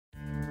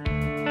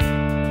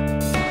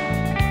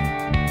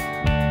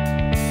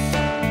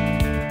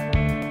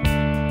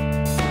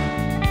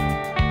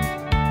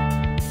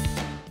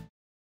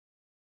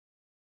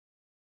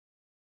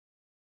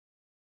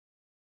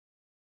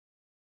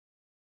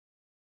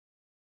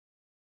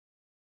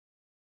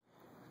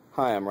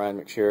Hi, I'm Ryan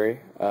McSherry.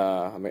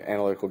 I'm an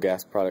analytical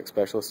gas product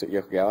specialist at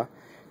Yokogawa.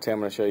 Today I'm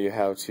going to show you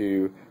how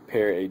to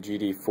pair a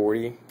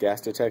GD40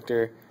 gas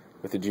detector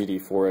with a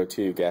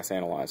GD402 gas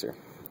analyzer.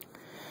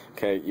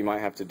 Okay, you might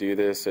have to do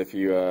this if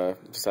you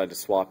decide to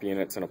swap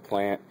units in a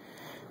plant,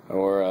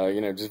 or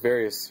just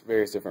various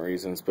different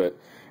reasons. But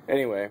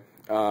anyway,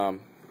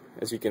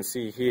 as you can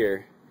see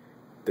here,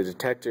 the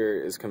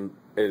detector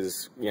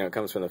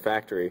comes from the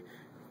factory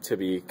to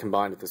be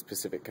combined with a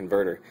specific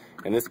converter.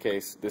 In this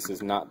case, this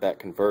is not that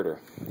converter.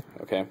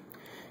 Okay,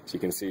 so you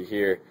can see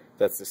here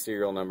that's the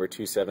serial number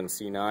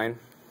 27C9,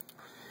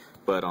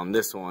 but on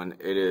this one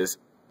it is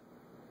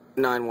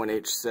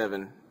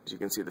 91H7. As you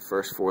can see, the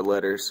first four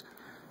letters.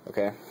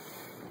 Okay,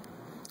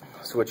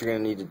 so what you're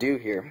going to need to do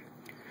here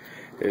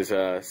is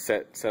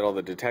set all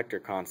the detector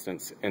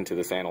constants into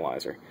this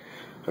analyzer.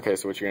 Okay,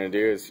 so what you're going to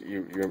do is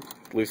you're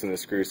loosen the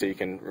screw so you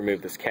can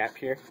remove this cap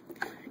here.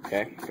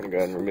 Okay, I'm going to go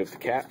ahead and remove the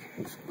cap.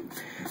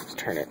 Just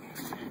turn it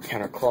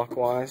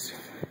counterclockwise.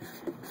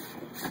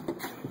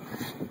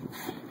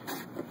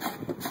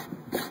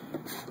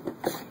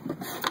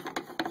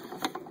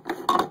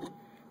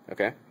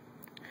 Okay,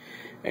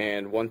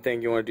 and one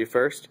thing you want to do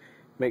first,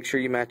 make sure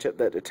you match up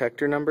that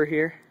detector number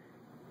here.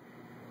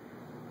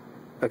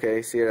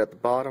 Okay, see it at the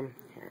bottom.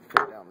 Here,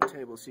 put it down on the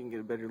table so you can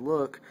get a better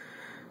look.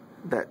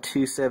 That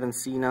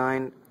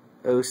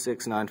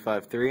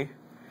 27C906953.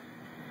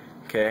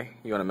 Okay,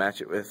 you want to match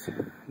it with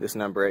this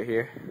number right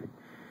here,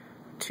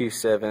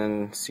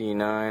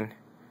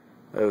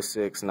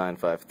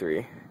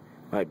 27C906953.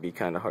 Might be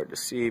kind of hard to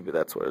see, but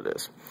that's what it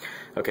is.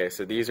 Okay,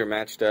 so these are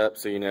matched up,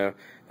 so you know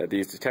that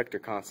these detector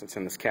constants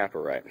in this cap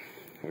are right.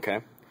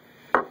 Okay,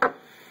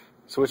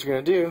 so what you're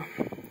going to do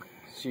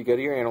is you go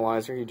to your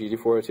analyzer, your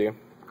GD402.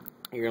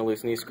 You're going to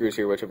loosen these screws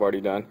here, which I've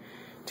already done.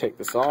 Take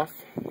this off.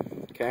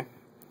 Okay,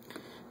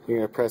 you're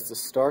going to press the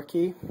star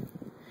key.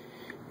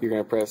 You're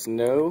going to press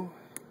no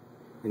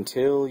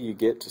until you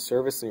get to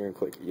service, and you're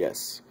going to click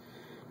yes.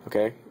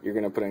 Okay, you're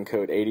going to put in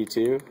code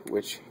 82,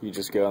 which you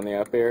just go on the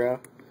up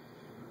arrow,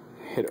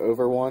 hit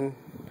over one,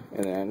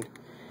 and then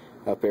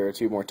up arrow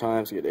two more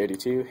times, you get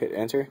 82, hit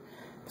enter.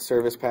 The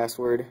service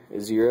password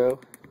is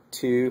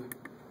 020,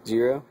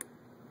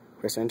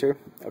 press enter.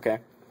 Okay,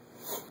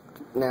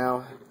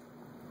 now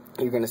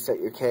you're going to set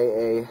your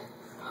KA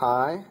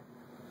high.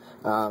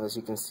 As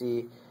you can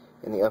see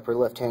in the upper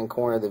left hand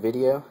corner of the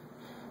video,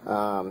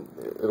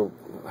 it'll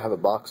have a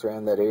box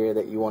around that area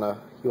that you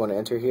wanna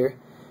enter here.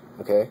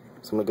 Okay,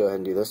 so I'm gonna go ahead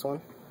and do this one.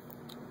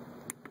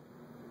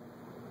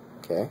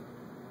 Okay,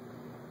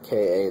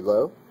 KA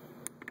low,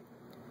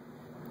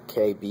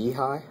 KB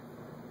high,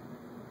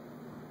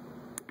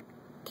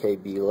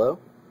 KB low,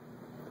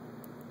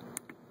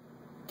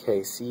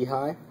 KC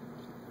high,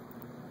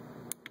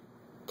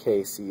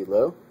 KC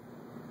low,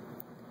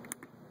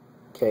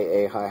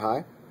 KA high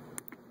high,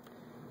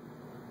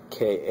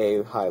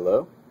 KA high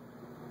low,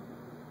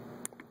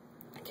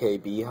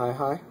 KB high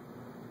high,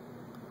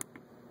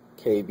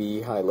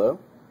 KB high low,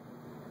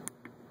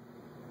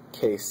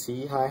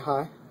 KC high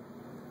high,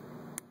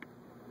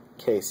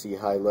 KC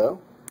high low,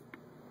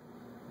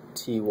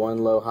 T1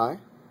 low high,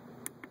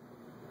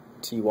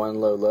 T1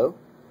 low low,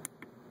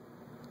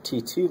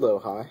 T2 low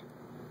high,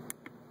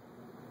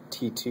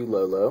 T2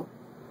 low low,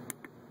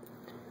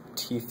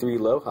 T3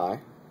 low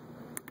high,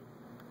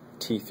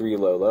 T3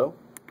 low low,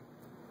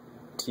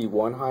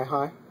 T1 high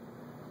high,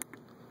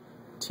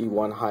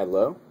 T1 high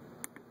low,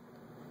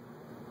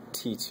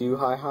 T2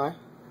 high high,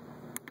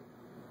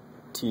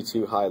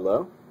 T2 high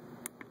low,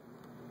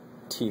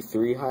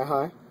 T3 high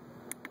high,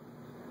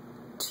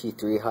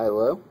 T3 high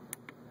low,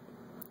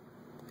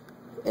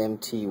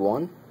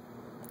 MT1,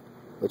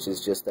 which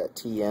is just that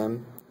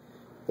TM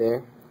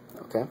there.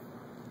 Okay,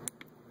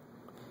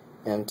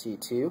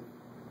 MT2.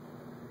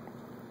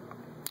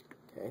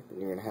 Okay, then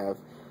you're going to have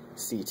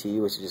CT,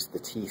 which is just the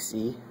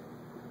TC,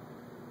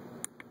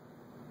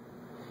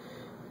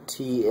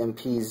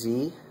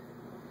 TMPZ,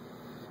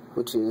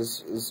 which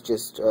is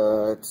just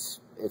it's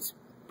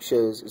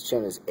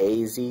shown as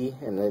AZ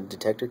in the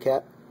detector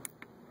cap.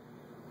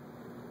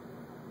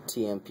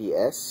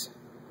 TMPS,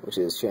 which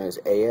is shown as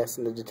AS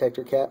in the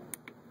detector cap.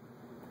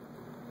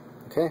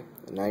 Okay,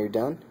 and now you're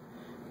done.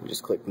 You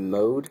just click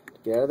mode to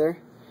get out of there,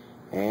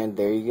 and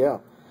there you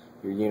go.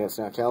 Your unit's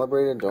now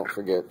calibrated. Don't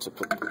forget to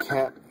put the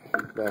cap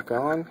back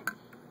on.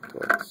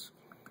 Let's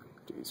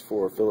do these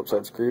 4 Phillips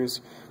head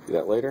screws. Do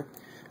that later.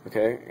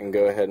 Okay, and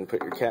go ahead and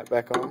put your cap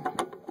back on.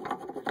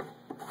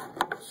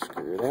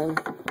 Screw it in.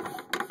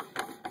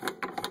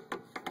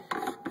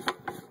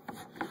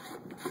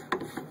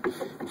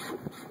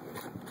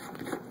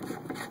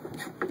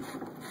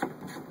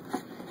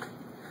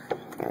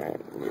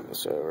 Alright, move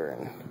this over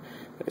and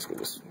basically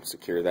just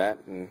secure that.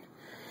 And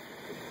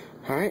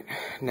alright,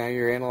 now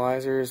your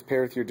analyzer is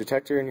paired with your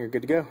detector and you're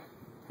good to go.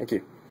 Thank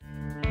you.